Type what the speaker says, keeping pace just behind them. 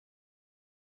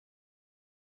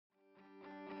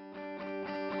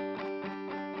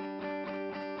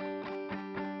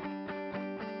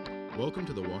Welcome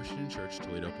to the Washington Church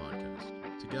Toledo podcast.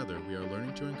 Together, we are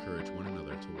learning to encourage one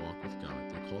another to walk with God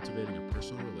through cultivating a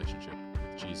personal relationship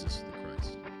with Jesus the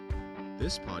Christ.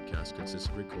 This podcast consists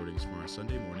of recordings from our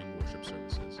Sunday morning worship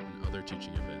services and other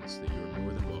teaching events that you are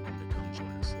more than welcome to come join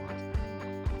us live.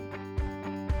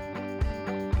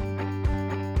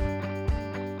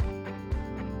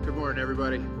 Good morning,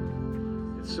 everybody.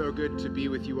 It's so good to be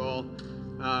with you all.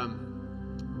 A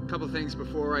couple things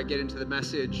before I get into the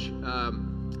message.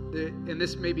 And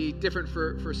this may be different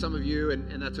for some of you,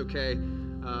 and that's okay.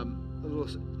 A little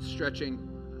stretching.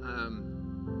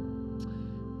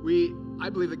 I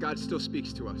believe that God still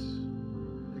speaks to us.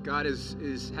 That God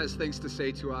has things to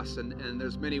say to us, and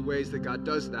there's many ways that God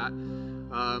does that.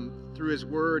 Through His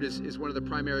Word is one of the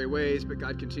primary ways, but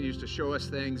God continues to show us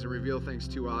things and reveal things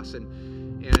to us,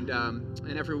 and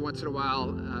every once in a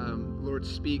while, the Lord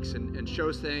speaks and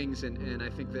shows things, and I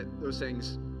think that those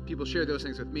things, people share those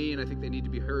things with me, and I think they need to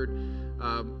be heard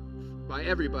by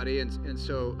everybody. And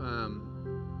so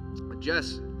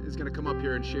Jess is going to come up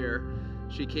here and share.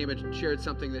 She came and shared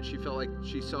something that she felt like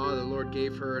she saw the Lord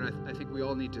gave her, and I think we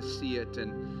all need to see it.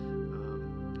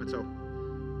 And so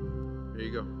there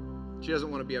you go. She doesn't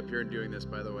want to be up here and doing this,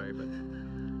 by the way, but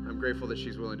I'm grateful that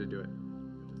she's willing to do it.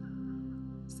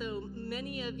 So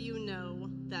many of you know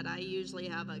that I usually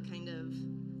have a kind of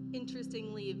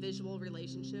interestingly visual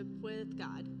relationship with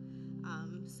God.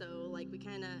 So like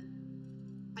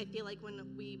I feel like when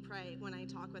we pray, when I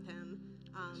talk with Him,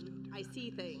 I see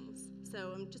things.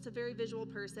 So I'm just a very visual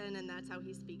person, and that's how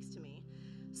He speaks to me.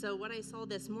 So what I saw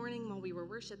this morning while we were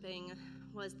worshiping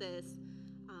was this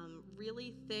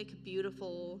really thick,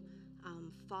 beautiful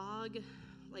fog,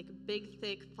 like big,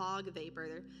 thick fog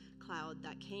vapor cloud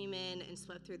that came in and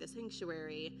swept through the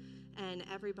sanctuary. And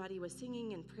everybody was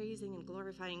singing and praising and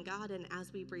glorifying God. And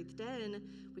as we breathed in,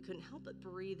 we couldn't help but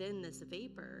breathe in this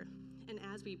vapor. And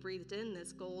as we breathed in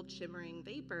this gold shimmering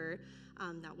vapor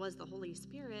that was the Holy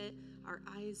Spirit, our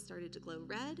eyes started to glow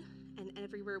red. And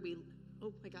everywhere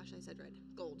oh my gosh, I said red,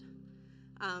 gold.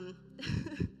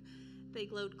 They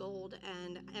glowed gold.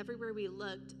 And everywhere we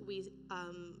looked,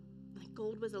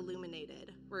 gold was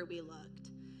illuminated where we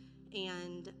looked.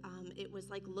 And it was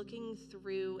like looking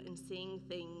through and seeing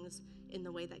things in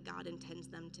the way that God intends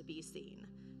them to be seen.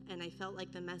 And I felt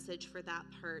like the message for that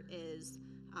part is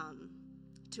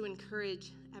to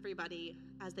encourage everybody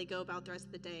as they go about the rest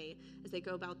of the day, as they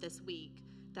go about this week,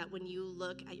 that when you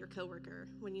look at your coworker,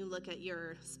 when you look at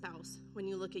your spouse, when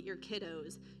you look at your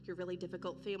kiddos, your really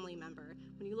difficult family member,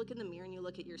 when you look in the mirror and you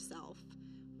look at yourself,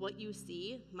 what you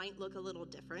see might look a little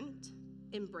different.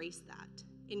 Embrace that,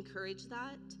 encourage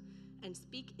that, and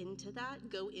speak into that,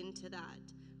 go into that,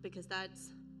 because that's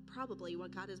probably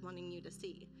what God is wanting you to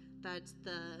see. That's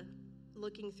the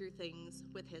looking through things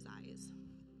with His eyes.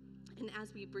 And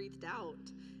as we breathed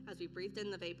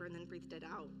in the vapor and then breathed it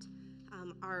out,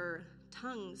 our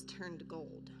tongues turned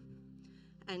gold.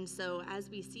 And so as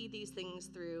we see these things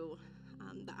through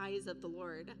the eyes of the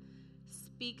Lord,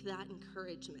 speak that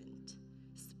encouragement.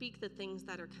 Speak the things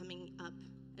that are coming up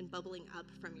and bubbling up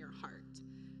from your heart.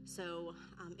 So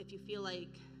if you feel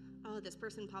like, oh, this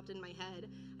person popped in my head,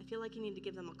 I feel like I need to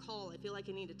give them a call. I feel like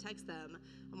I need to text them.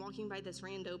 I'm walking by this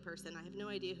rando person. I have no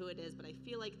idea who it is, but I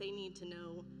feel like they need to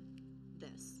know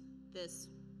this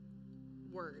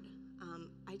word.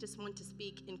 I just want to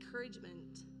speak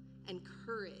encouragement and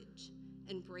courage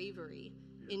and bravery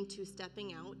into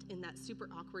stepping out in that super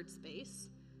awkward space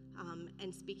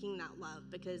and speaking that love,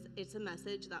 because it's a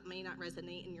message that may not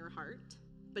resonate in your heart,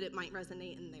 but it might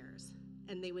resonate in theirs.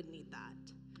 And they would need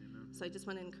that. Amen. So I just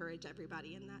want to encourage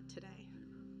everybody in that today.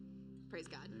 Amen. Praise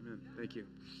God. Amen. Thank you.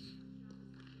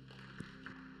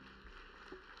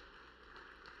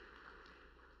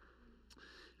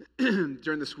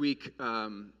 During this week,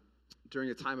 during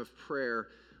a time of prayer,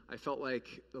 I felt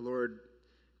like the Lord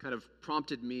kind of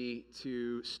prompted me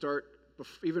to start,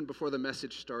 even before the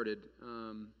message started,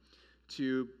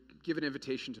 to give an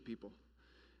invitation to people.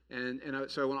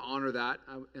 So I want to honor that,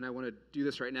 and I want to do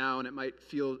this right now, and it might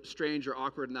feel strange or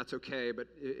awkward, and that's okay, but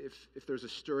if there's a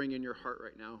stirring in your heart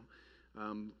right now,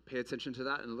 pay attention to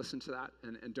that and listen to that,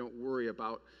 and don't worry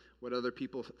about what other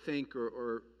people think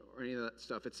or any of that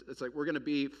stuff. It's like we're going to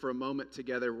be, for a moment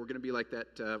together, we're going to be like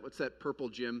that, what's that purple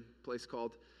gym place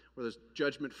called, where there's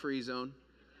judgment-free zone?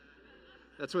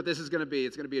 That's what this is going to be.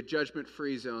 It's going to be a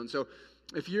judgment-free zone. So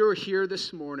if you're here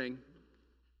this morning,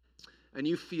 and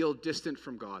you feel distant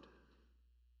from God,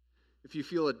 if you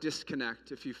feel a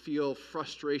disconnect, if you feel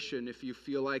frustration, if you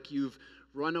feel like you've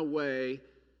run away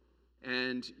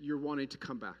and you're wanting to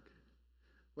come back,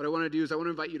 what I want to do is I want to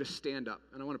invite you to stand up,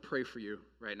 and I want to pray for you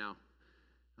right now.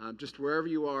 Just wherever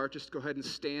you are, just go ahead and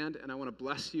stand, and I want to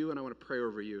bless you, and I want to pray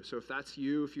over you. So if that's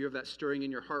you, if you have that stirring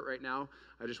in your heart right now,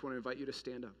 I just want to invite you to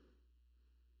stand up.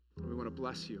 We want to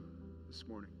bless you this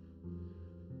morning.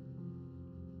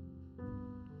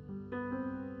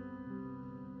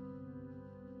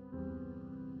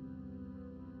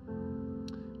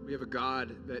 We have a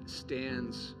God that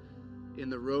stands in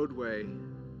the roadway,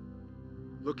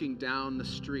 looking down the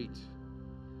street,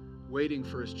 waiting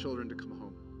for his children to come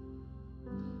home.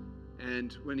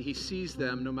 And when he sees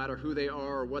them, no matter who they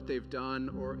are or what they've done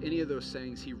or any of those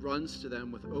things, he runs to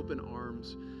them with open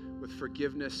arms, with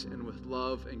forgiveness and with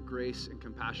love and grace and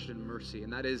compassion and mercy.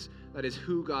 And that is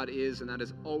who God is, and that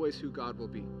is always who God will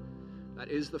be. That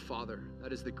is the Father.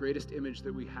 That is the greatest image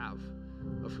that we have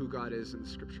of who God is in the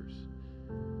Scriptures.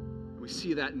 And we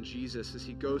see that in Jesus as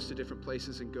he goes to different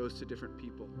places and goes to different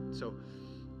people. So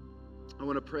I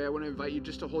want to pray. I want to invite you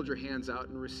just to hold your hands out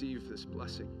and receive this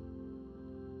blessing.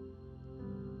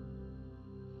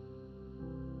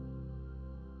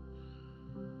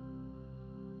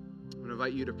 I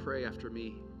invite you to pray after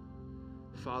me.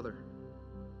 Father,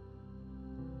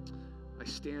 I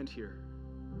stand here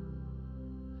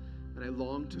and I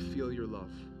long to feel your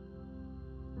love.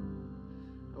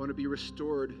 I want to be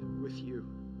restored with you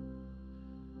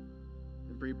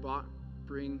and bring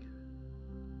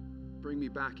me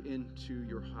back into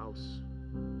your house.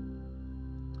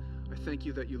 I thank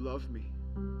you that you love me,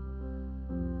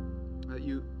 that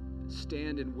you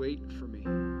stand and wait for me.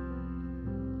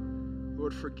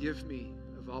 Lord, forgive me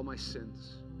of all my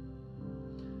sins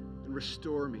and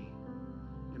restore me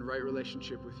in right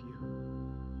relationship with you.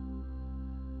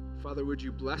 Father, would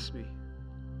you bless me?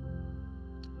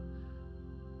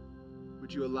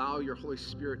 Would you allow your Holy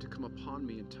Spirit to come upon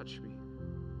me and touch me?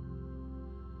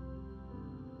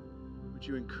 Would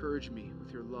you encourage me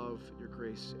with your love, your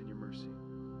grace, and your mercy?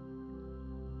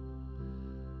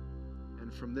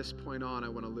 And from this point on, I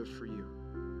want to live for you.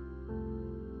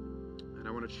 And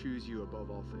I want to choose you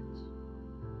above all things.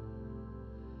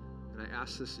 And I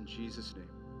ask this in Jesus' name.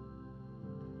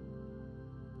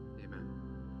 Amen.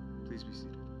 Please be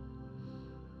seated.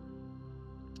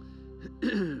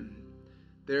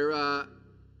 I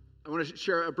want to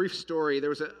share a brief story. There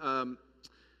was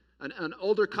an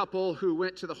older couple who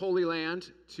went to the Holy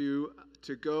Land to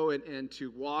go and to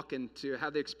walk and to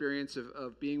have the experience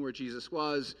of being where Jesus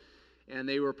was. And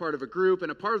they were part of a group,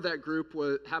 and a part of that group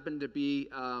happened to be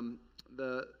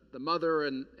the mother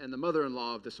and the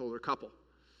mother-in-law of this older couple.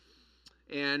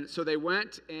 And so they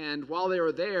went, and while they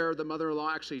were there, the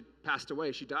mother-in-law actually passed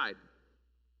away. She died.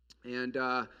 And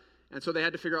so they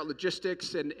had to figure out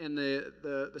logistics, and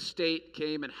the state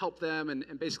came and helped them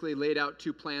and basically laid out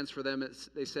two plans for them.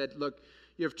 They said, look,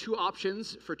 you have two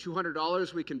options. For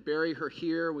 $200, we can bury her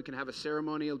here. We can have a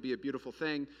ceremony. It'll be a beautiful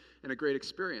thing and a great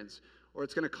experience. Or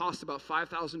it's going to cost about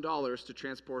 $5,000 to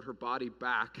transport her body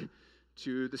back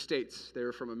to the States. They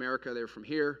were from America. They were from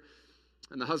here.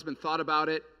 And the husband thought about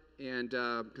it, and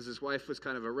because his wife was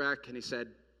kind of a wreck, and he said,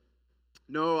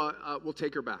 no, we'll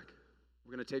take her back.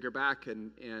 We're going to take her back,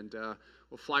 and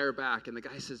we'll fly her back. And the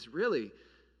guy says, really?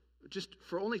 Just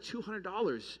for only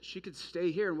 $200, she could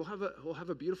stay here, and we'll have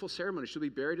a beautiful ceremony. She'll be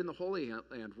buried in the Holy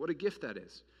Land. What a gift that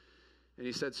is. And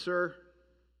he said, sir,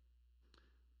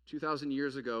 2,000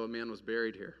 years ago, a man was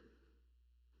buried here.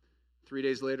 3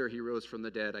 days later, he rose from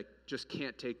the dead. I just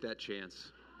can't take that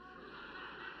chance.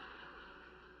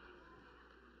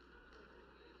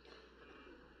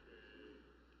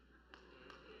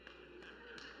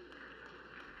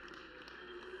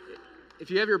 If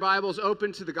you have your Bibles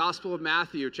open to the Gospel of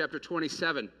Matthew, chapter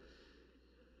 27.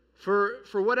 For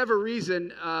whatever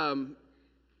reason,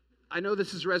 I know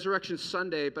this is Resurrection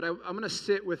Sunday, but I'm going to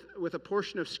sit with a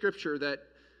portion of Scripture that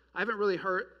I haven't really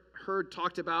heard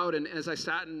talked about. And as I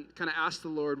sat and kind of asked the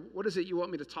Lord, what is it you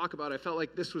want me to talk about? I felt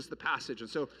like this was the passage. And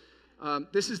so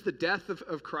this is the death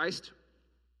of Christ.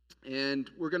 And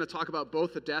we're going to talk about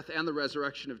both the death and the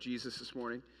resurrection of Jesus this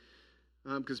morning,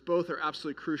 because both are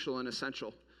absolutely crucial and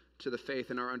essential to the faith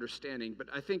and our understanding. But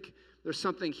I think there's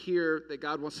something here that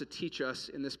God wants to teach us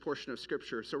in this portion of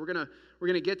Scripture. So we're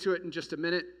gonna get to it in just a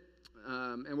minute,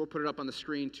 and we'll put it up on the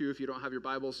screen too if you don't have your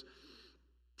Bibles.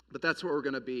 But that's where we're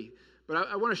going to be. But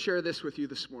I want to share this with you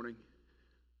this morning.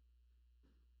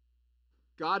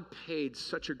 God paid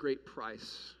such a great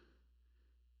price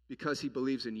because he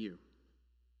believes in you,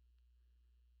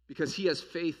 because he has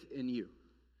faith in you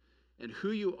and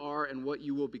who you are and what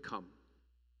you will become.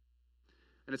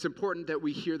 And it's important that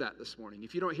we hear that this morning.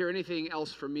 If you don't hear anything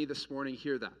else from me this morning,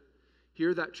 hear that.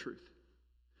 Hear that truth.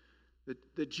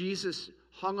 That Jesus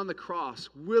hung on the cross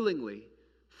willingly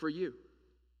for you.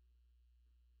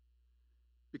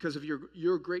 because of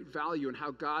your great value and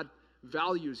how God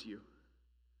values you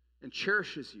and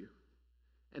cherishes you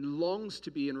and longs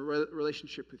to be in a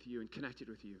relationship with you and connected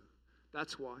with you.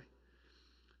 That's why.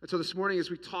 And so this morning, as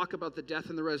we talk about the death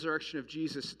and the resurrection of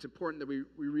Jesus, it's important that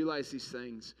we realize these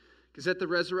things. Because at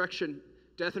the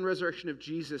death and resurrection of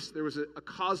Jesus, there was a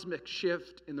cosmic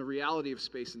shift in the reality of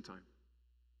space and time.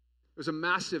 It was a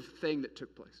massive thing that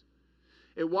took place.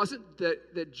 It wasn't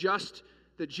that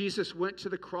Jesus went to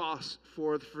the cross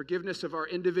for the forgiveness of our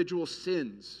individual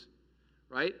sins,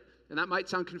 right? And that might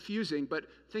sound confusing, but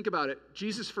think about it.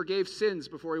 Jesus forgave sins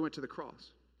before he went to the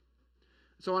cross.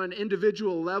 So on an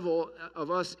individual level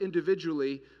of us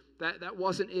individually, that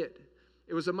wasn't it.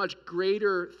 It was a much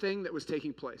greater thing that was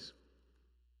taking place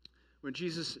when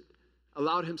Jesus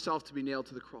allowed himself to be nailed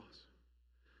to the cross.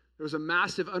 There was a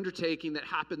massive undertaking that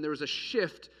happened. There was a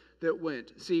shift that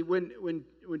went. See, when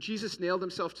Jesus nailed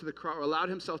himself to the cross, or allowed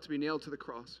himself to be nailed to the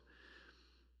cross,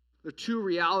 the two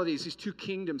realities, these two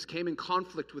kingdoms came in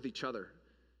conflict with each other.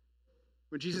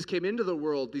 When Jesus came into the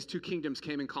world, these two kingdoms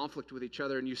came in conflict with each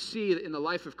other. And you see in the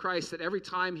life of Christ that every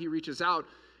time he reaches out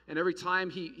and every time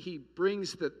he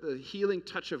brings the healing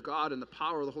touch of God and the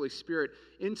power of the Holy Spirit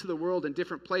into the world in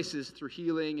different places through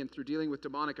healing and through dealing with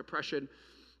demonic oppression,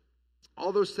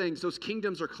 all those things, those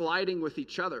kingdoms are colliding with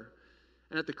each other.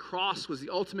 And at the cross was the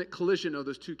ultimate collision of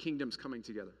those two kingdoms coming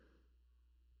together.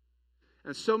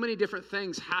 And so many different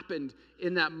things happened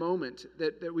in that moment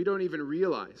that we don't even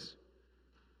realize.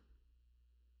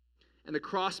 And the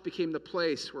cross became the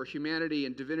place where humanity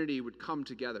and divinity would come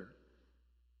together.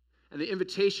 And the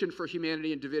invitation for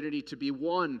humanity and divinity to be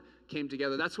one came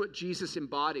together. That's what Jesus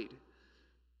embodied.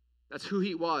 That's who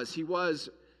he was. He was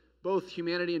both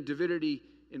humanity and divinity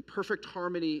in perfect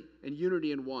harmony and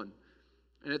unity in one.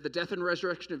 And at the death and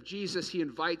resurrection of Jesus, he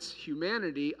invites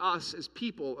humanity, us as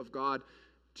people of God,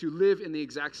 to live in the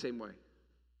exact same way.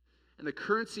 And the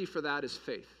currency for that is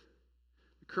faith.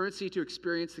 The currency to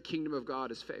experience the kingdom of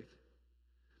God is faith.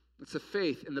 It's the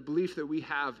faith and the belief that we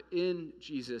have in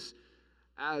Jesus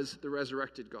as the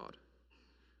resurrected God.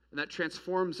 And that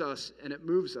transforms us and it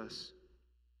moves us.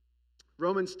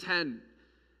 Romans 10,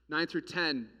 9 through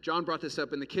 10, John brought this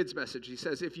up in the kids' message. He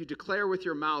says, if you declare with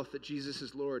your mouth that Jesus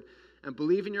is Lord and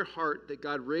believe in your heart that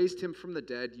God raised him from the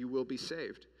dead, you will be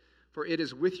saved. For it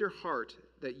is with your heart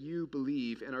that you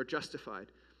believe and are justified,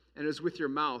 and it is with your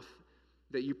mouth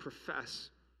that you profess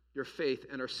your faith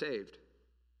and are saved.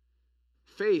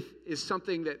 Faith is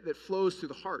something that flows through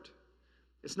the heart.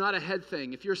 It's not a head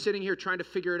thing. If you're sitting here trying to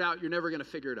figure it out, you're never going to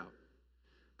figure it out.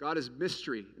 God is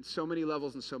mystery in so many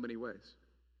levels and so many ways.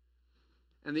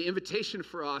 And the invitation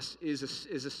for us is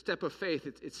a step of faith.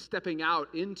 It's stepping out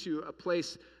into a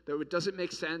place that doesn't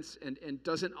make sense and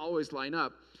doesn't always line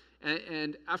up.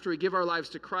 And after we give our lives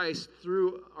to Christ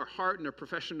through our heart and a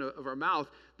profession of our mouth,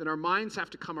 then our minds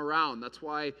have to come around. That's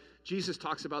why Jesus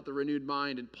talks about the renewed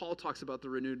mind and Paul talks about the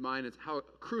renewed mind and how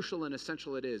crucial and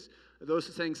essential it is. Those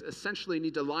things essentially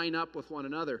need to line up with one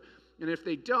another. And if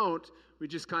they don't, we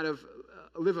just kind of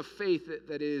live a faith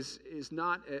that is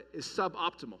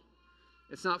suboptimal.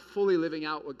 It's not fully living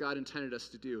out what God intended us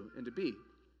to do and to be.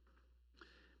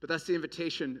 But that's the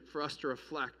invitation for us to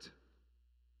reflect.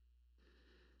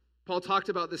 Paul talked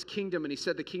about this kingdom, and he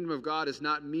said the kingdom of God is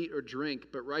not meat or drink,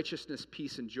 but righteousness,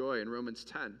 peace, and joy in Romans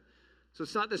 10. So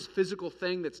it's not this physical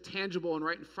thing that's tangible and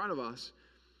right in front of us.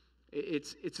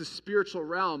 It's a spiritual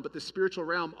realm, but the spiritual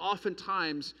realm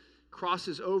oftentimes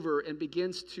crosses over and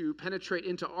begins to penetrate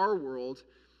into our world,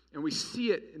 and we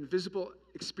see it in visible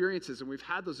experiences, and we've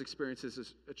had those experiences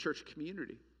as a church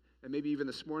community, and maybe even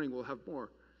this morning we'll have more.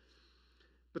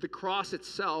 But the cross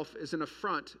itself is an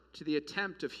affront to the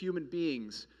attempt of human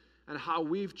beings and how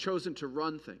we've chosen to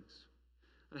run things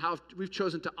and how we've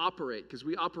chosen to operate, because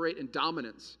we operate in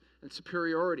dominance and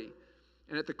superiority.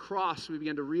 And at the cross, we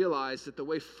begin to realize that the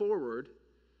way forward,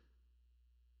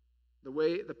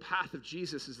 the path of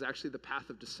Jesus is actually the path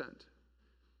of descent.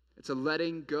 It's a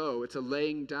letting go, it's a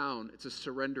laying down, it's a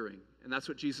surrendering. And that's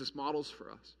what Jesus models for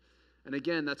us. And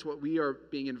again, that's what we are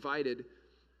being invited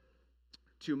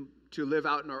to live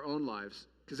out in our own lives.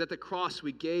 Because at the cross,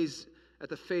 we gaze at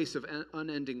the face of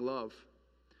unending love.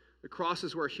 The cross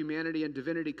is where humanity and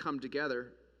divinity come together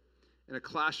in a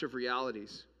clash of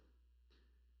realities.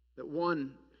 That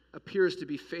one appears to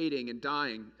be fading and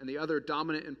dying, and the other,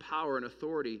 dominant in power and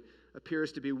authority,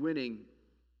 appears to be winning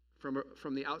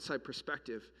from the outside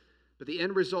perspective. But the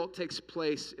end result takes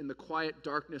place in the quiet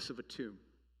darkness of a tomb,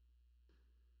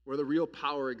 where the real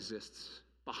power exists,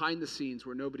 behind the scenes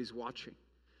where nobody's watching.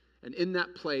 And in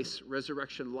that place,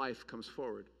 resurrection life comes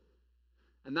forward.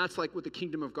 And that's like what the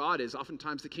kingdom of God is.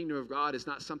 Oftentimes the kingdom of God is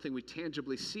not something we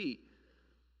tangibly see.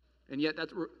 And yet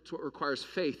that's what requires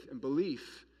faith and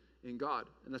belief in God.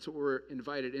 And that's what we're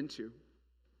invited into.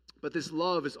 But this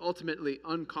love is ultimately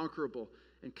unconquerable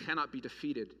and cannot be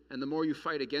defeated. And the more you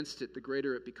fight against it, the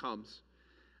greater it becomes.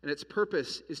 And its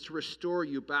purpose is to restore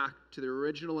you back to the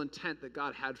original intent that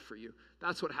God had for you.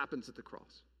 That's what happens at the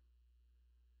cross.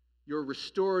 You're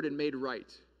restored and made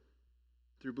right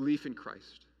through belief in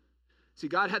Christ. See,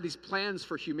 God had these plans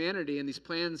for humanity, and these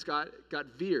plans got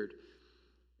veered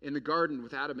in the garden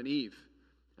with Adam and Eve.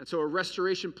 And so a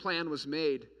restoration plan was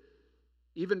made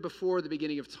even before the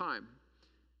beginning of time.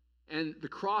 And the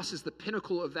cross is the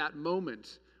pinnacle of that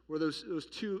moment where those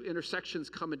two intersections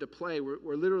come into play,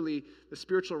 where literally the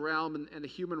spiritual realm and the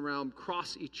human realm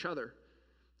cross each other.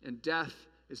 And death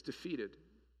is defeated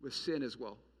with sin as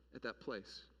well at that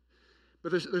place.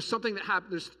 But there's something that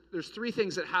happens. There's three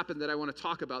things that happen that I want to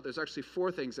talk about. There's actually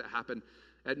four things that happen.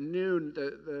 At noon,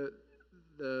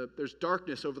 there's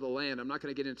darkness over the land. I'm not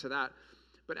going to get into that.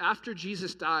 But after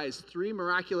Jesus dies, three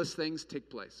miraculous things take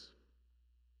place.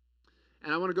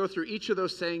 And I want to go through each of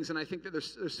those things, and I think that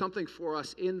there's something for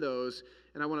us in those,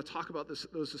 and I want to talk about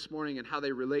those this morning and how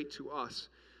they relate to us.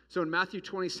 So in Matthew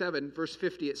 27, verse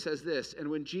 50, it says this, "And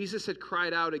when Jesus had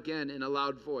cried out again in a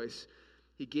loud voice,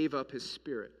 he gave up his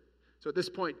spirit." So at this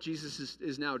point, Jesus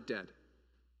is now dead.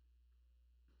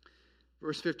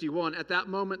 Verse 51, "At that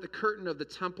moment, the curtain of the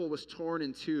temple was torn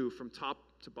in two from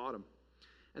top to bottom,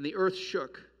 and the earth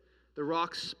shook, the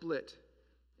rocks split,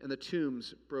 and the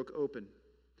tombs broke open.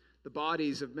 The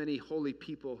bodies of many holy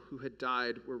people who had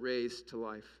died were raised to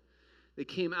life. They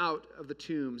came out of the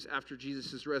tombs after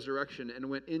Jesus' resurrection and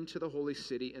went into the holy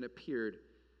city and appeared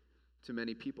to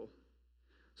many people."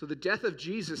 So the death of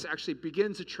Jesus actually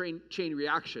begins a chain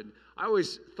reaction. I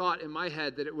always thought in my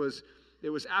head that it was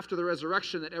after the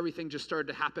resurrection that everything just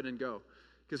started to happen and go.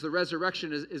 Because the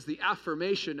resurrection is the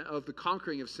affirmation of the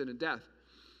conquering of sin and death.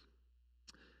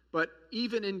 But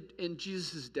even in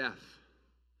Jesus' death,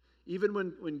 even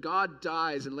when God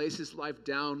dies and lays his life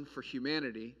down for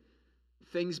humanity,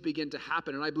 things begin to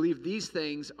happen. And I believe these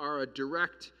things are a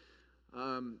direct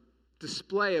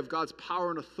display of God's power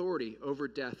and authority over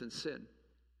death and sin.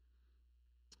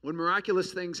 When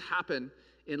miraculous things happen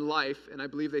in life, and I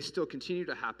believe they still continue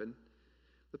to happen,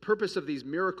 the purpose of these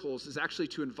miracles is actually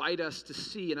to invite us to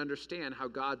see and understand how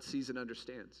God sees and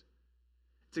understands.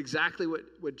 It's exactly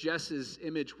what Jess's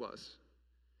image was,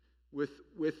 with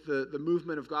the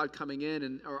movement of God coming in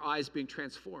and our eyes being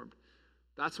transformed.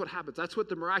 That's what happens. That's what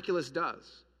the miraculous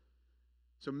does.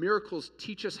 So miracles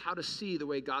teach us how to see the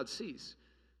way God sees,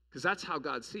 because that's how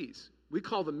God sees. We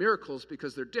call them miracles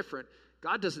because they're different.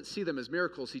 God doesn't see them as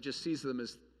miracles. He just sees them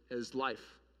as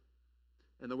life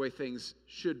and the way things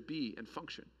should be and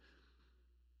function.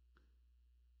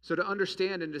 So to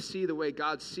understand and to see the way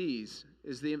God sees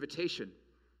is the invitation.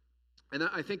 And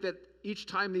I think that each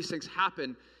time these things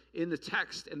happen in the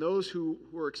text, and those who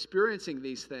are experiencing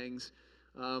these things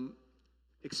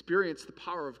experience the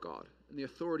power of God and the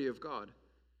authority of God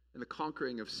and the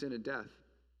conquering of sin and death.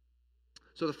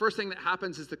 So the first thing that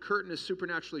happens is the curtain is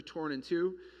supernaturally torn in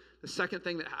two. The second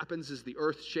thing that happens is the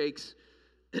earth shakes.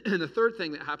 And the third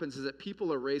thing that happens is that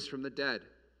people are raised from the dead.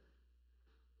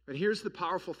 And here's the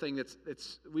powerful thing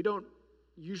we don't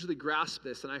usually grasp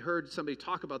this. And I heard somebody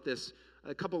talk about this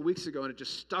a couple of weeks ago, and it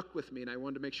just stuck with me, and I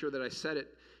wanted to make sure that I said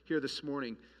it here this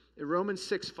morning. In Romans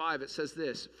 6:5, it says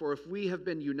this, "For if we have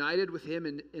been united with him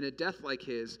in a death like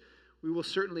his, we will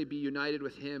certainly be united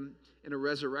with him in a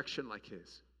resurrection like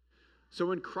his." So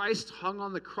when Christ hung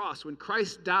on the cross, when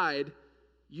Christ died,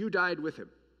 you died with him.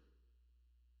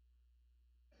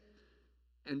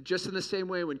 And just in the same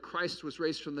way, when Christ was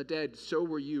raised from the dead, so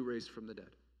were you raised from the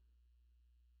dead.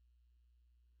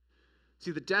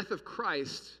 See, the death of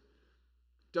Christ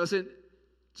doesn't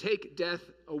take death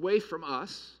away from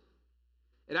us.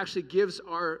 It actually gives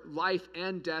our life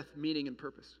and death meaning and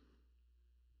purpose.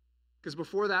 Because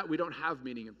before that, we don't have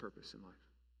meaning and purpose in life.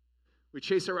 We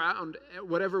chase around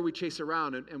whatever we chase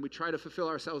around, and we try to fulfill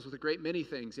ourselves with a great many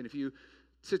things. And if you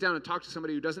sit down and talk to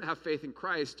somebody who doesn't have faith in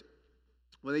Christ,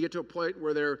 when they get to a point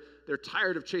where they're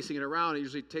tired of chasing it around, it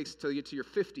usually takes till you get to your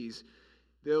 50s,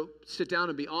 they'll sit down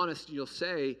and be honest, and you'll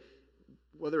say,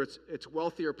 whether it's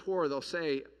wealthy or poor, they'll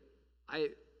say,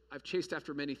 I've chased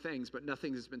after many things, but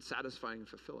nothing has been satisfying and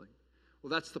fulfilling. Well,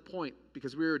 that's the point,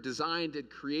 because we were designed and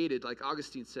created, like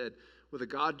Augustine said, with a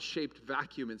God-shaped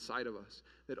vacuum inside of us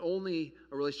that only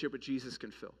a relationship with Jesus can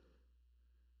fill.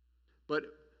 But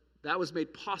that was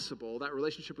made possible, that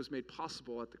relationship was made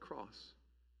possible at the cross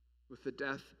with the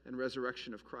death and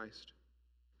resurrection of Christ.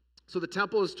 So the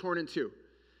temple is torn in two.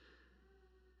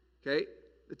 Okay?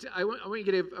 I want you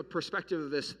to get a perspective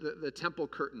of this, the temple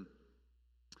curtain.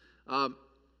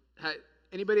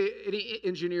 Any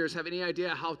engineers have any idea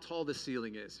how tall the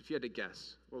ceiling is? If you had to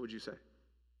guess, what would you say?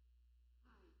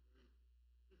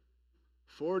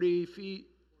 40 feet?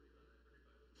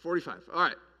 45. All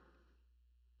right.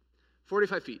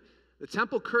 45 feet. The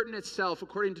temple curtain itself,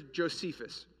 according to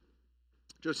Josephus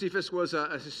was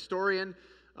a historian.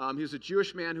 He was a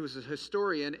Jewish man who was a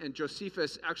historian, and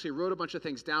Josephus actually wrote a bunch of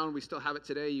things down. We still have it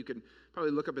today. You can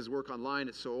probably look up his work online.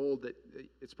 It's so old that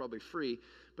it's probably free.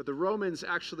 But the Romans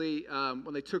actually,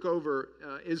 when they took over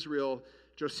Israel,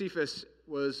 Josephus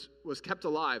was kept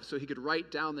alive so he could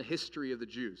write down the history of the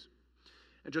Jews.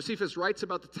 And Josephus writes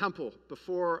about the temple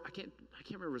before, I can't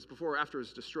remember if it was before or after it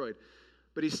was destroyed,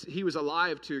 but he was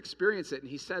alive to experience it, and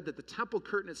he said that the temple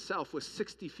curtain itself was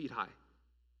 60 feet high.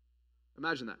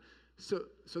 Imagine that. So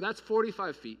that's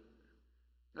 45 feet.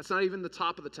 That's not even the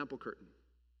top of the temple curtain.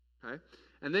 Okay?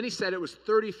 And then he said it was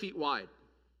 30 feet wide.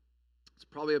 It's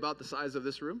probably about the size of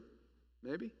this room,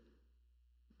 maybe.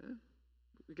 Yeah.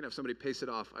 We can have somebody pace it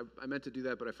off. I meant to do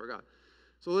that, but I forgot.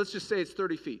 So let's just say it's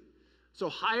 30 feet. So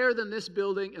higher than this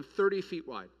building and 30 feet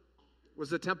wide was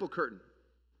the temple curtain.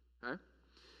 Okay?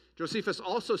 Josephus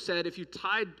also said if you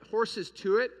tied horses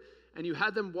to it and you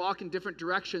had them walk in different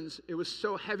directions, it was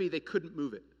so heavy they couldn't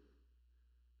move it.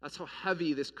 That's how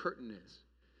heavy this curtain is.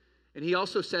 And he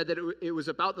also said that it was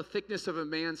about the thickness of a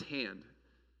man's hand,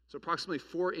 so approximately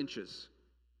 4 inches.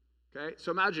 Okay?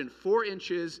 So imagine 4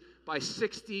 inches by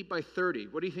 60 by 30.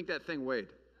 What do you think that thing weighed?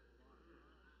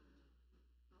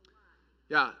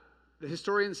 Yeah, the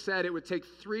historian said it would take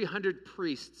 300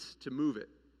 priests to move it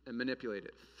and manipulate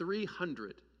it.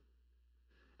 300.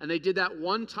 And they did that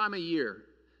one time a year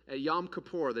at Yom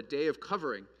Kippur, the Day of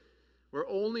Covering, where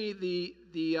only the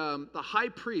high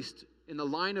priest in the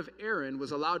line of Aaron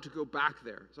was allowed to go back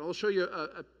there. So I'll show you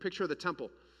a picture of the temple,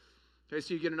 okay,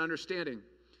 so you get an understanding.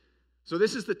 So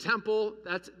this is the temple,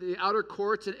 that's the outer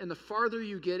courts, and the farther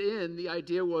you get in, the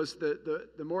idea was the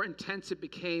more intense it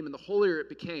became and the holier it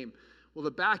became. Well,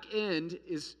 the back end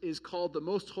is called the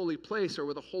most holy place, or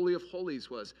where the Holy of Holies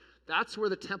was. That's where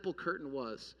the temple curtain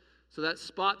was. So that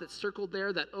spot that's circled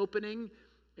there, that opening,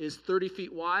 is 30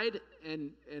 feet wide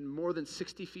and more than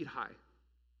 60 feet high.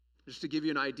 Just to give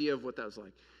you an idea of what that was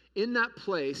like. In that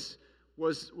place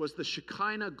was the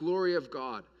Shekinah glory of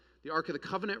God. The Ark of the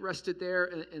Covenant rested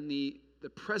there, and the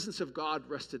presence of God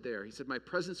rested there. He said, my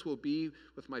presence will be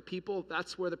with my people.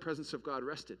 That's where the presence of God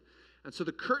rested. And so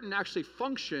the curtain actually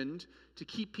functioned to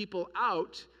keep people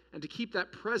out and to keep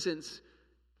that presence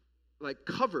like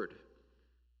covered.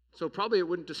 So probably it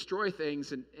wouldn't destroy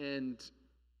things and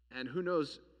who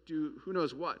knows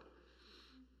what.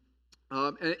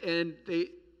 And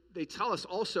they tell us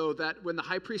also that when the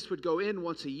high priest would go in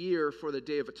once a year for the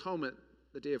Day of Atonement,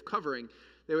 the Day of Covering,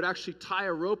 they would actually tie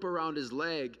a rope around his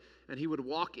leg, and he would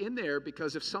walk in there,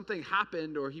 because if something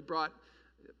happened or he brought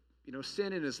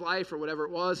sin in his life or whatever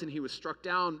it was, and he was struck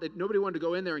down, nobody wanted to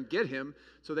go in there and get him,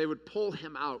 so they would pull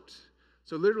him out.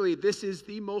 So literally, this is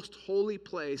the most holy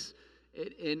place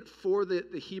for the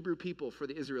Hebrew people, for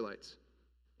the Israelites,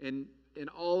 in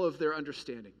all of their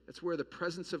understanding. That's where the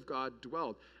presence of God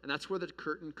dwelled, and that's where the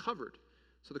curtain covered.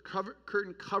 So the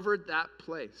curtain covered that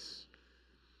place.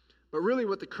 But really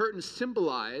what the curtain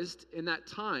symbolized in that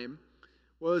time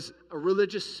was a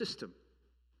religious system.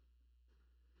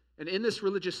 And in this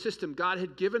religious system, God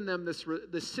had given them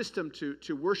this system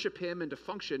to worship him and to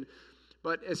function.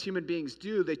 But as human beings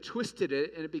do, they twisted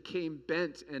it and it became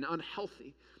bent and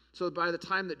unhealthy. So by the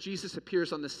time that Jesus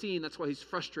appears on the scene, that's why he's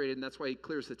frustrated and that's why he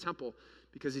clears the temple,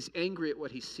 because he's angry at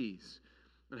what he sees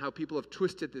and how people have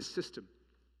twisted this system.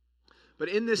 But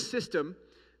in this system,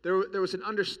 there was an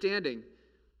understanding.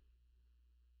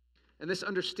 And this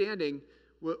understanding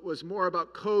was more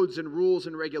about codes and rules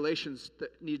and regulations that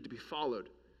needed to be followed.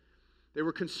 They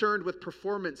were concerned with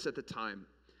performance at the time,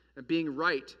 and being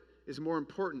right is more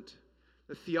important.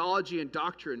 The theology and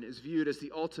doctrine is viewed as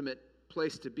the ultimate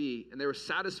place to be, and they were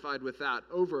satisfied with that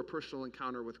over a personal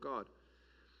encounter with God.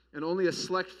 And only a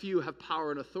select few have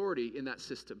power and authority in that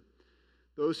system.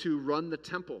 Those who run the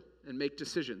temple and make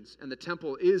decisions. And the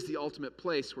temple is the ultimate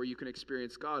place where you can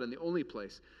experience God, and the only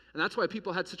place. And that's why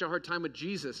people had such a hard time with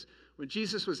Jesus. When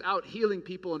Jesus was out healing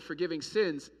people and forgiving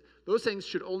sins, those things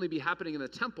should only be happening in the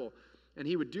temple. And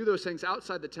he would do those things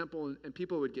outside the temple, and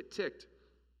people would get ticked.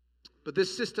 But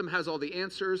this system has all the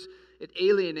answers. It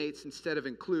alienates instead of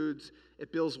includes.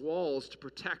 It builds walls to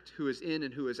protect who is in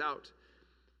and who is out.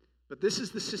 But this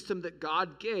is the system that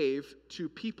God gave to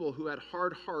people who had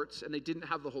hard hearts and they didn't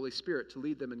have the Holy Spirit to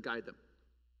lead them and guide them.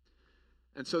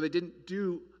 And so they didn't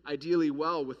do ideally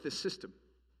well with this system.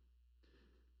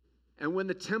 And when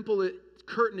the temple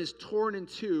curtain is torn in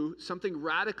two, something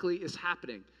radically is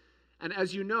happening. And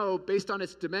as you know, based on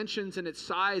its dimensions and its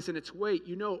size and its weight,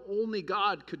 you know only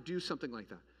God could do something like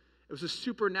that. It was a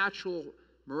supernatural,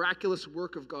 miraculous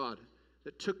work of God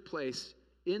that took place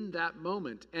in that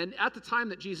moment. And at the time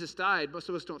that Jesus died, most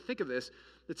of us don't think of this,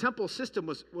 the temple system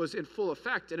was in full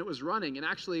effect and it was running. And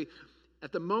actually,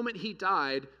 at the moment he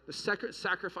died, the second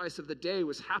sacrifice of the day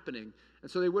was happening.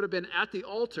 And so they would have been at the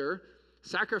altar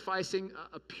sacrificing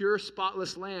a pure,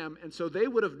 spotless lamb. And so they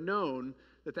would have known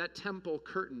that temple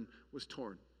curtain was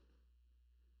torn.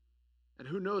 And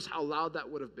who knows how loud that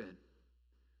would have been.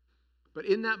 But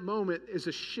in that moment is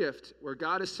a shift where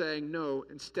God is saying, no,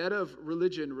 instead of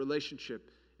religion, relationship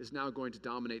is now going to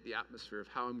dominate the atmosphere of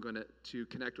how I'm going to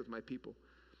connect with my people.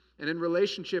 And in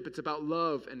relationship, it's about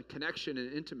love and connection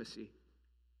and intimacy.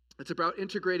 It's about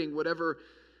integrating whatever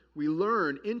we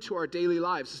learn into our daily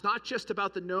lives. It's not just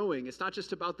about the knowing. It's not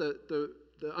just about the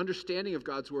understanding of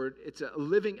God's word. It's a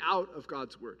living out of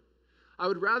God's word. I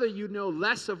would rather you know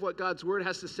less of what God's word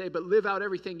has to say, but live out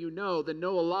everything you know than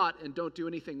know a lot and don't do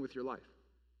anything with your life.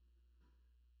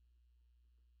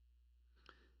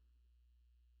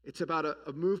 It's about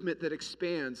a movement that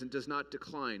expands and does not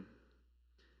decline.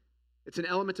 It's an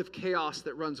element of chaos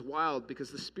that runs wild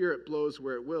because the Spirit blows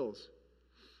where it wills.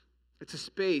 It's a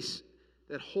space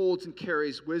that holds and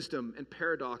carries wisdom and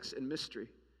paradox and mystery.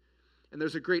 And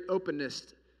there's a great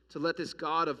openness to let this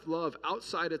God of love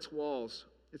outside its walls.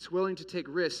 It's willing to take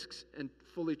risks and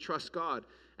fully trust God.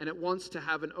 And it wants to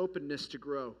have an openness to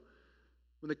grow.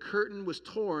 When the curtain was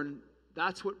torn,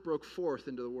 that's what broke forth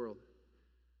into the world.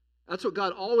 That's what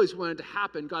God always wanted to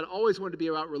happen. God always wanted to be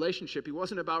about relationship. He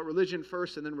wasn't about religion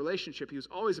first and then relationship. He was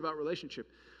always about relationship.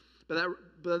 But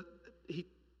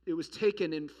it was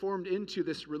taken and formed into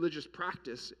this religious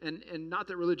practice. And not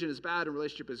that religion is bad and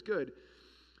relationship is good,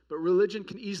 but religion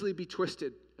can easily be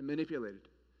twisted and manipulated.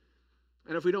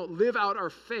 And if we don't live out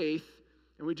our faith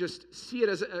and we just see it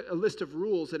as a list of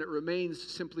rules, and it remains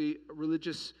simply a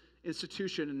religious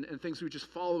institution and things we just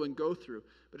follow and go through.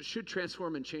 But it should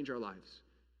transform and change our lives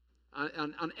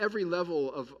on every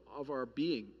level of our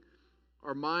being.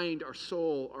 Our mind, our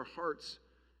soul, our hearts,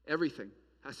 everything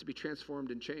has to be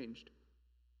transformed and changed.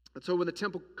 And so when the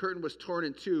temple curtain was torn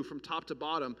in two from top to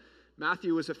bottom,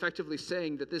 Matthew was effectively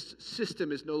saying that this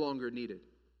system is no longer needed.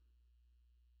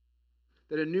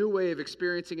 That a new way of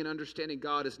experiencing and understanding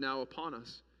God is now upon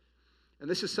us. And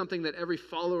this is something that every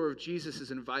follower of Jesus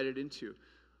is invited into.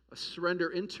 A surrender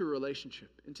into relationship,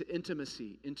 into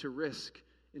intimacy, into risk,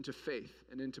 into faith,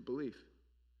 and into belief.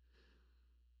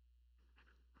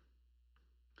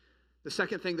 The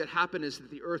second thing that happened is that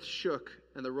the earth shook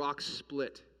and the rocks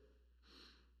split.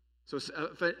 So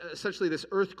essentially this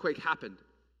earthquake happened.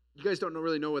 You guys don't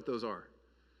really know what those are.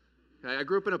 Okay? I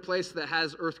grew up in a place that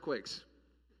has earthquakes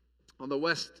on the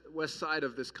west side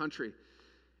of this country.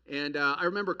 And I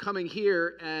remember coming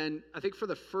here, and I think for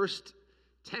the first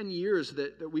 10 years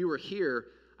that we were here,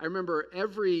 I remember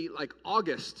every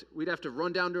August, we'd have to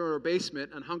run down to our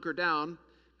basement and hunker down,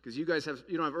 because you don't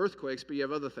have earthquakes, but you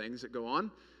have other things that go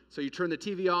on. So you turn the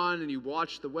TV on and you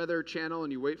watch the weather channel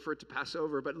and you wait for it to pass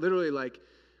over. But literally,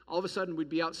 all of a sudden we'd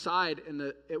be outside and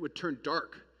it would turn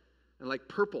dark and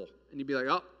purple. And you'd be like,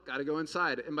 oh, got to go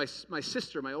inside. And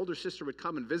my older sister would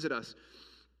come and visit us.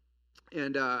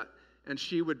 And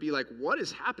she would be like, what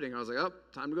is happening? I was like, oh,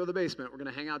 time to go to the basement. We're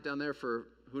going to hang out down there for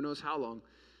who knows how long.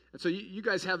 And so you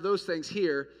guys have those things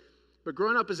here. But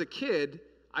growing up as a kid,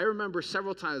 I remember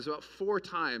several times, about 4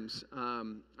 times. I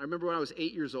remember when I was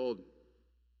 8 years old.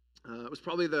 It was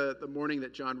probably the morning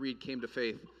that John Reed came to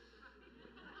faith.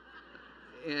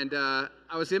 And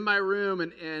I was in my room,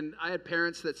 and I had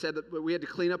parents that said that we had to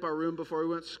clean up our room before we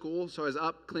went to school. So I was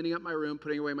up cleaning up my room,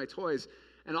 putting away my toys.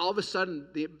 And all of a sudden,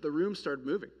 the room started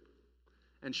moving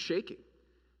and shaking.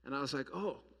 And I was like,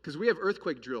 oh, because we have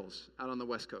earthquake drills out on the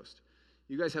West Coast.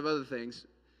 You guys have other things,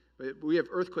 but we have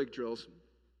earthquake drills.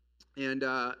 And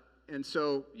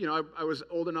so, I was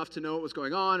old enough to know what was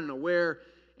going on and aware.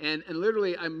 And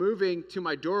literally, I'm moving to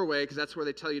my doorway, because that's where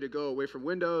they tell you to go, away from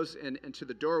windows and to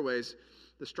the doorways,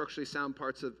 the structurally sound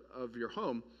parts of your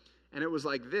home. And it was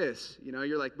like this,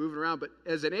 you're moving around. But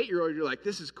as an 8-year-old, you're like,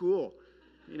 this is cool,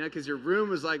 because your room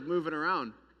was moving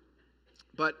around.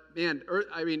 But man,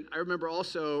 I remember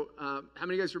also, how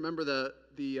many of you guys remember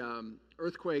the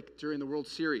earthquake during the World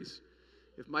Series?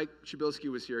 If Mike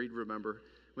Shabilsky was here, he'd remember.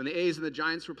 When the A's and the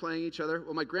Giants were playing each other.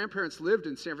 Well, my grandparents lived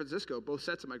in San Francisco. Both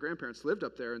sets of my grandparents lived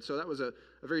up there. And so that was a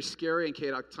very scary and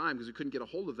chaotic time because we couldn't get a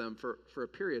hold of them for a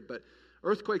period. But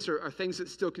earthquakes are things that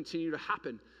still continue to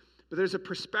happen. But there's a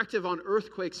perspective on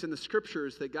earthquakes in the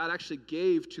scriptures that God actually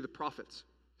gave to the prophets.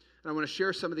 And I want to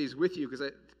share some of these with you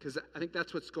because I think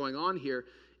that's what's going on here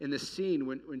in this scene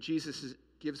when Jesus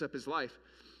gives up his life.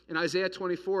 In Isaiah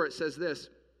 24, it says this,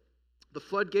 "The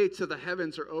floodgates of the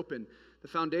heavens are open. The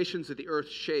foundations of the earth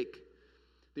shake.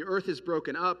 The earth is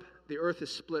broken up. The earth is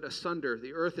split asunder.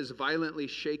 The earth is violently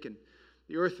shaken.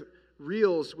 The earth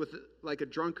reels like a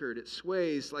drunkard. It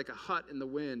sways like a hut in the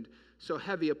wind. So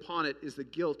heavy upon it is the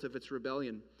guilt of its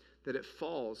rebellion, that it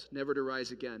falls, never to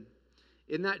rise again.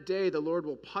 In that day the Lord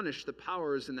will punish the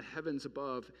powers in the heavens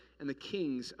above and the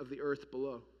kings of the earth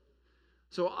below."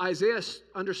 So Isaiah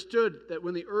understood that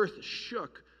when the earth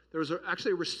shook, there was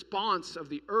actually a response of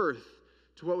the earth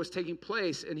to what was taking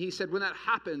place. And he said, when that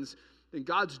happens, then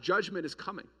God's judgment is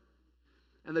coming.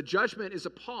 And the judgment is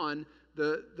upon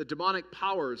the demonic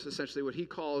powers, essentially what he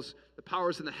calls the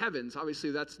powers in the heavens. Obviously,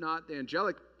 that's not the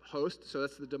angelic host, so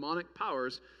that's the demonic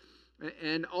powers.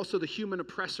 And also the human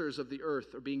oppressors of the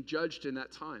earth are being judged in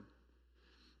that time.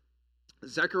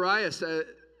 Zechariah said,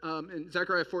 in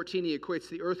Zechariah 14, he equates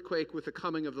the earthquake with the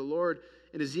coming of the Lord.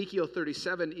 In Ezekiel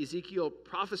 37, Ezekiel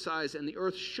prophesies, and the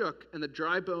earth shook, and the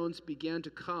dry bones began to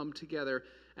come together,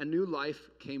 and new life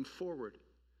came forward.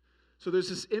 So there's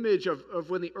this image of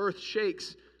when the earth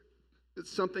shakes, that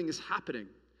something is happening.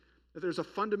 That there's a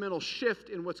fundamental shift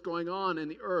in what's going on in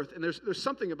the earth. And there's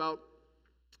something about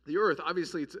the earth.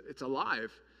 Obviously, it's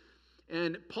alive.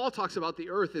 And Paul talks about the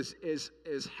earth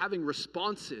as having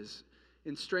responses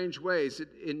in strange ways.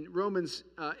 In Romans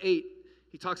 8,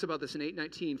 he talks about this in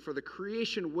 8:19. "For the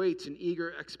creation waits in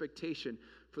eager expectation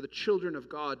for the children of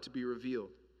God to be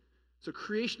revealed." So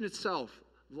creation itself,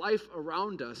 life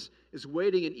around us, is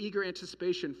waiting in eager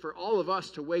anticipation for all of us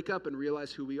to wake up and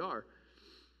realize who we are.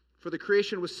 "For the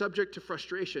creation was subject to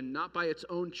frustration, not by its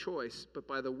own choice, but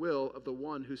by the will of the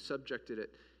one who subjected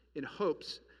it, in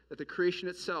hopes that the creation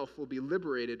itself will be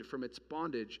liberated from its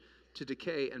bondage to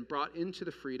decay and brought into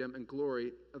the freedom and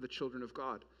glory of the children of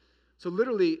God." So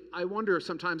literally, I wonder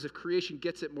sometimes if creation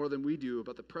gets it more than we do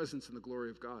about the presence and the glory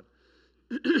of God.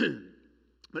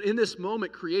 But in this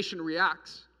moment, creation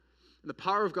reacts, and the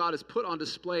power of God is put on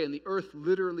display, and the earth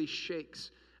literally shakes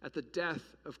at the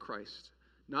death of Christ.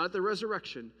 Not at the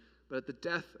resurrection, but at the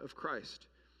death of Christ.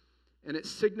 And it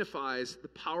signifies the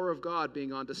power of God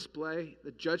being on display,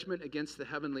 the judgment against the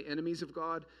heavenly enemies of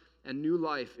God, and new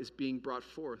life is being brought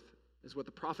forth, is what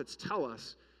the prophets tell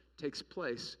us takes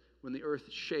place when the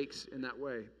earth shakes in that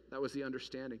way. That was the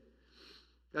understanding.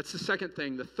 That's the second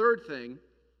thing. The third thing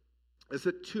is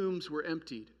that tombs were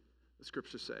emptied, the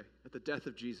scriptures say, at the death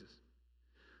of Jesus.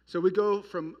 So we go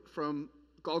from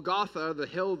Golgotha, the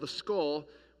hill of the skull,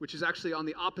 which is actually on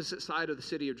the opposite side of the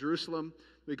city of Jerusalem.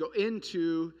 We go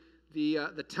into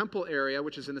the temple area,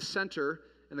 which is in the center,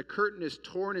 and the curtain is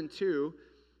torn in two.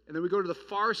 And then we go to the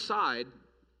far side,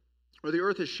 where the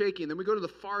earth is shaking. Then we go to the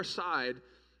far side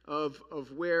of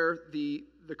where the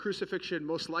crucifixion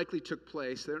most likely took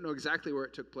place. They don't know exactly where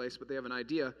it took place, but they have an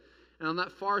idea. And on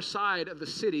that far side of the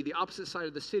city, the opposite side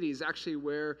of the city, is actually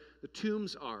where the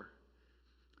tombs are.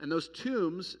 And those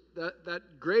tombs,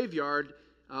 that graveyard,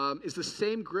 is the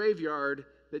same graveyard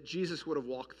that Jesus would have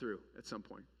walked through at some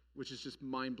point, which is just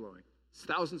mind-blowing. It's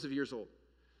thousands of years old.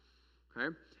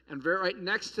 Okay? And right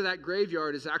next to that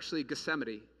graveyard is actually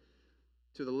Gethsemane,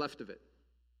 to the left of it.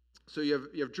 So you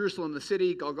have Jerusalem, the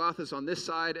city, Golgotha's on this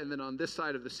side, and then on this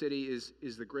side of the city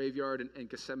is the graveyard and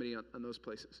Gethsemane on those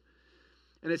places.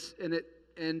 And here's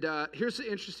the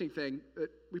interesting thing.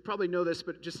 We probably know this,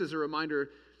 but just as a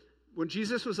reminder, when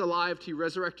Jesus was alive, he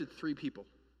resurrected 3 people.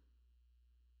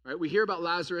 Right? We hear about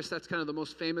Lazarus. That's kind of the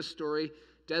most famous story,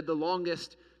 dead the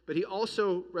longest. But he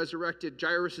also resurrected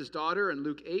Jairus' daughter in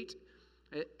Luke 8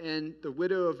 and the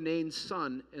widow of Nain's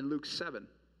son in Luke 7.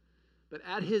 But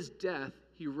at his death,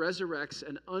 he resurrects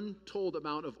an untold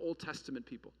amount of Old Testament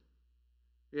people.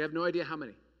 We have no idea how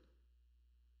many.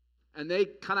 And they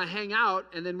kind of hang out,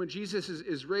 and then when Jesus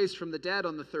is raised from the dead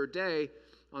on the third day,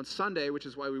 on Sunday, which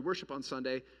is why we worship on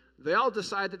Sunday, they all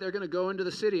decide that they're going to go into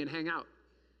the city and hang out.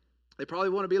 They probably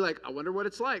want to be like, I wonder what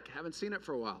it's like. Haven't seen it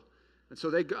for a while. And so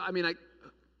they go, I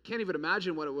can't even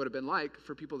imagine what it would have been like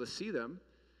for people to see them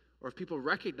or if people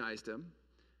recognized him.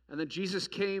 And then Jesus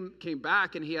came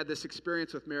back, and he had this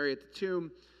experience with Mary at the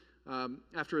tomb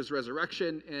after his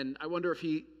resurrection. And I wonder if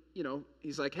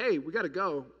he's like, hey, we got to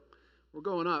go. We're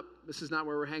going up. This is not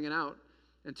where we're hanging out.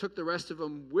 And took the rest of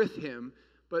them with him.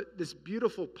 But this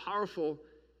beautiful, powerful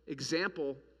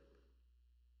example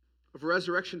of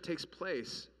resurrection takes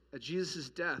place. At Jesus'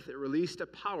 death, it released a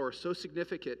power so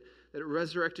significant that it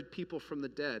resurrected people from the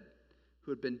dead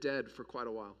who had been dead for quite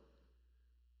a while.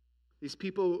 These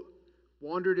people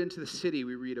wandered into the city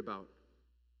we read about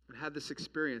and had this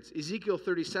experience. Ezekiel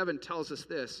 37 tells us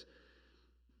this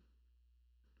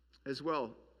as well.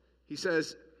 He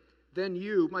says, Then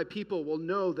you, my people, will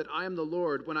know that I am the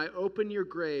Lord when I open your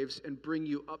graves and bring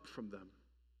you up from them.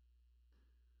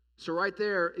 So right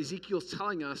there, Ezekiel's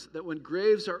telling us that when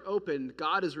graves are opened,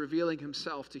 God is revealing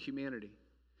himself to humanity.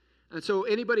 And so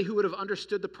anybody who would have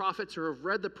understood the prophets or have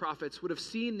read the prophets would have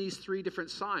seen these three different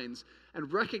signs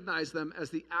and recognized them as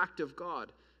the act of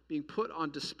God being put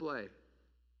on display.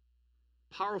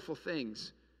 Powerful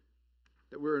things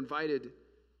that we're invited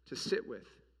to sit with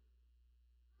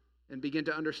and begin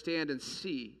to understand and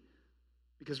see,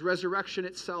 because resurrection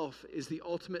itself is the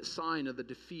ultimate sign of the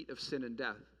defeat of sin and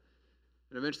death.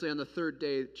 And eventually on the third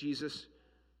day, Jesus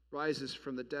rises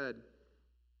from the dead.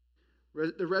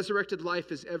 The resurrected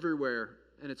life is everywhere,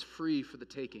 and it's free for the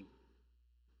taking.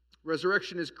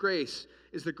 Resurrection is grace,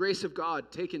 is the grace of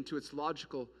God taken to its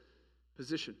logical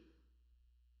position.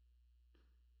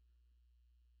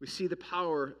 We see the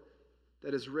power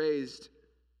that is raised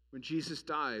when Jesus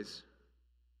dies.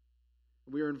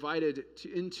 We are invited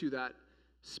into that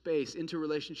space, into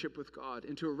relationship with God,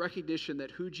 into a recognition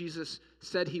that who Jesus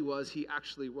said he was, he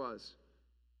actually was.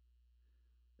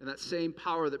 And that same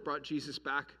power that brought Jesus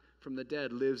back from the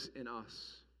dead lives in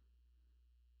us.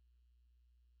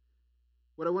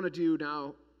 What I want to do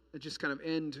now, and just kind of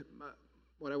end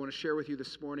what I want to share with you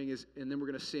this morning is, and then we're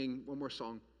going to sing one more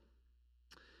song,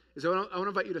 is I want to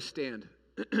invite you to stand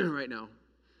right now.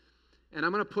 And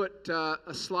I'm going to put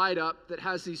a slide up that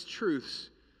has these truths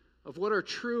of what are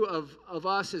true of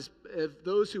us as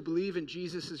those who believe in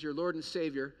Jesus as your Lord and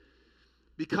Savior.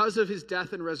 Because of his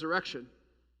death and resurrection,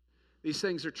 these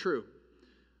things are true.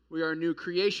 We are a new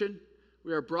creation.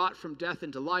 We are brought from death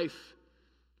into life.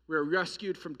 We are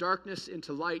rescued from darkness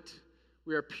into light.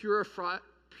 We are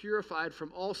purified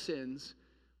from all sins.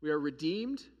 We are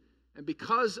redeemed. And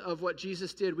because of what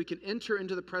Jesus did, we can enter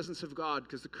into the presence of God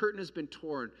because the curtain has been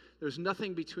torn. There's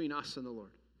nothing between us and the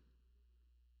Lord.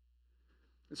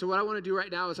 And so what I want to do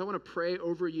right now is I want to pray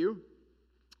over you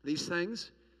these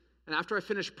things. And after I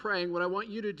finish praying, what I want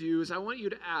you to do is I want you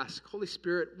to ask, Holy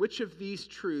Spirit, which of these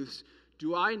truths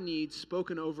do I need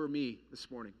spoken over me this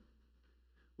morning?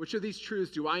 Which of these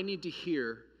truths do I need to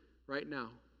hear right now?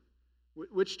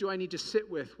 Which do I need to sit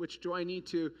with? Which do I need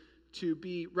to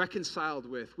be reconciled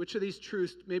with? Which of these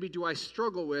truths maybe do I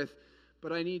struggle with,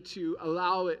 but I need to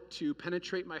allow it to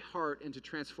penetrate my heart and to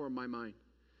transform my mind?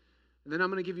 And then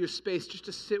I'm going to give you a space just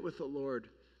to sit with the Lord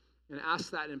and ask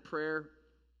that in prayer,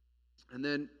 and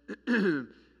then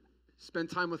spend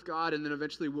time with God, and then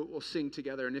eventually we'll sing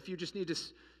together. And if you just need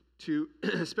to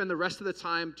spend the rest of the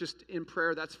time just in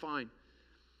prayer, that's fine.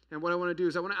 And what I want to do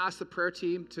is I want to ask the prayer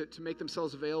team to make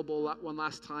themselves available one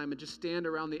last time and just stand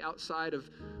around the outside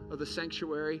of the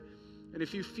sanctuary. And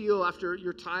if you feel after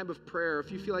your time of prayer,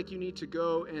 if you feel like you need to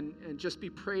go and just be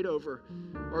prayed over,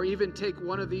 or even take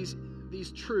one of these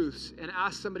truths and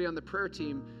ask somebody on the prayer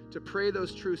team to pray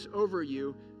those truths over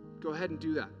you, go ahead and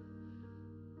do that.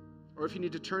 Or if you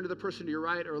need to turn to the person to your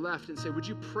right or left and say, would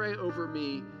you pray over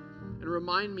me and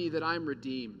remind me that I'm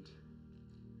redeemed?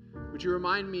 Would you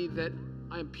remind me that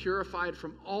I am purified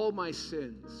from all my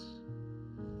sins?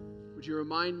 Would you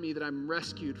remind me that I'm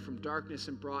rescued from darkness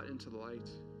and brought into the light?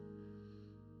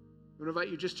 I want to invite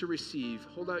you just to receive.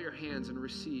 Hold out your hands and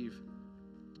receive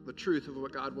the truth of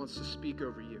what God wants to speak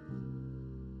over you.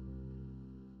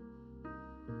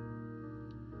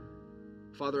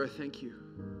 Father, I thank you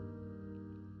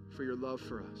for your love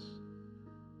for us,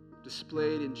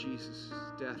 displayed in Jesus'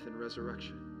 death and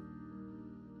resurrection.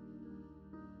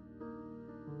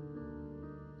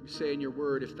 You say in your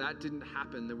word, if that didn't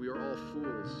happen, then we are all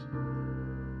fools.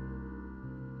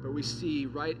 But we see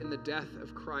right in the death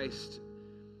of Christ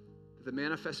that the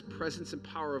manifest presence and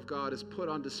power of God is put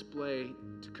on display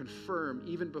to confirm,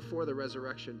 even before the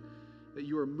resurrection, that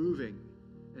you are moving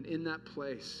and in that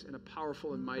place in a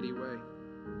powerful and mighty way.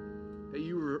 That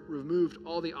you removed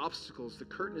all the obstacles. The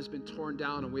curtain has been torn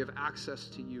down and we have access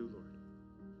to you, Lord.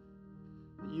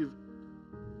 That you've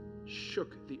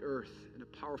shook the earth in a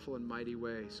powerful and mighty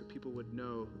way so people would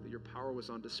know that your power was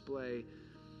on display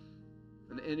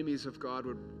and the enemies of God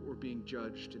were being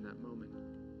judged in that moment.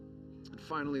 And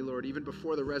finally, Lord, even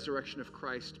before the resurrection of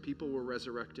Christ, people were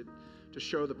resurrected to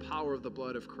show the power of the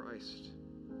blood of Christ.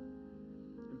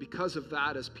 And because of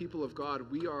that, as people of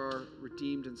God, we are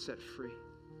redeemed and set free.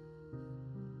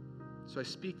 So I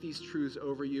speak these truths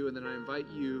over you, and then I invite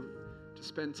you to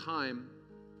spend time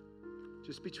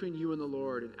just between you and the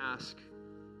Lord and ask,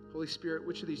 Holy Spirit,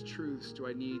 which of these truths do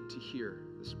I need to hear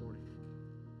this morning?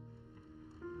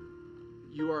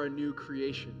 You are a new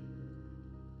creation.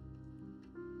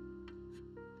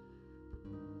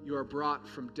 You are brought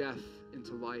from death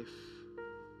into life.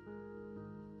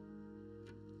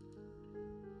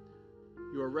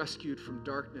 You are rescued from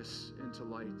darkness into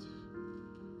light.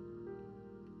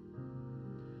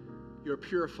 You are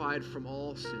purified from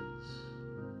all sins.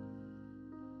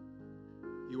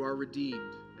 You are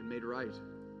redeemed and made right.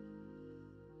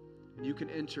 And you can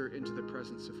enter into the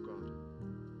presence of God.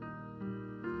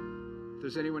 If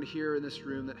there's anyone here in this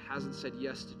room that hasn't said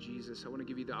yes to Jesus, I want to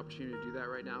give you the opportunity to do that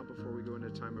right now before we go into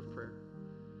a time of prayer.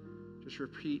 Just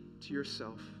repeat to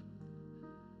yourself,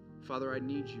 Father, I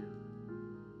need you.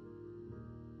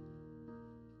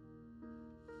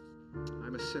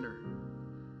 I'm a sinner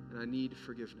and I need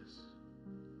forgiveness.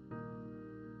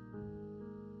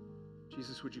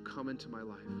 Jesus, would you come into my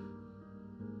life?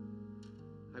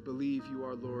 I believe you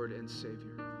are Lord and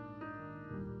Savior.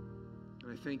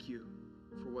 And I thank you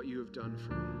for what you have done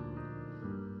for me.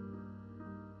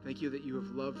 Thank you that you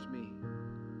have loved me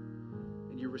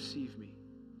and you receive me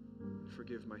and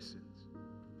forgive my sins.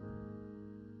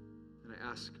 And I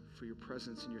ask for your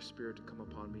presence and your Spirit to come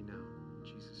upon me now. In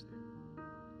Jesus' name.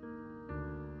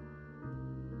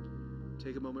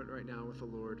 Take a moment right now with the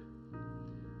Lord.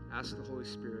 Ask the Holy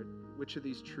Spirit, which of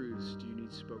these truths do you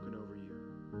need spoken over you?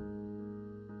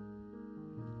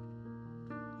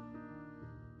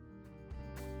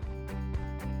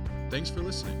 Thanks for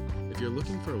listening. If you're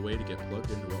looking for a way to get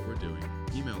plugged into what we're doing,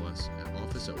 email us at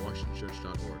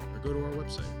office@washingtonchurch.org or go to our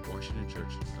website,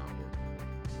 washingtonchurch.org.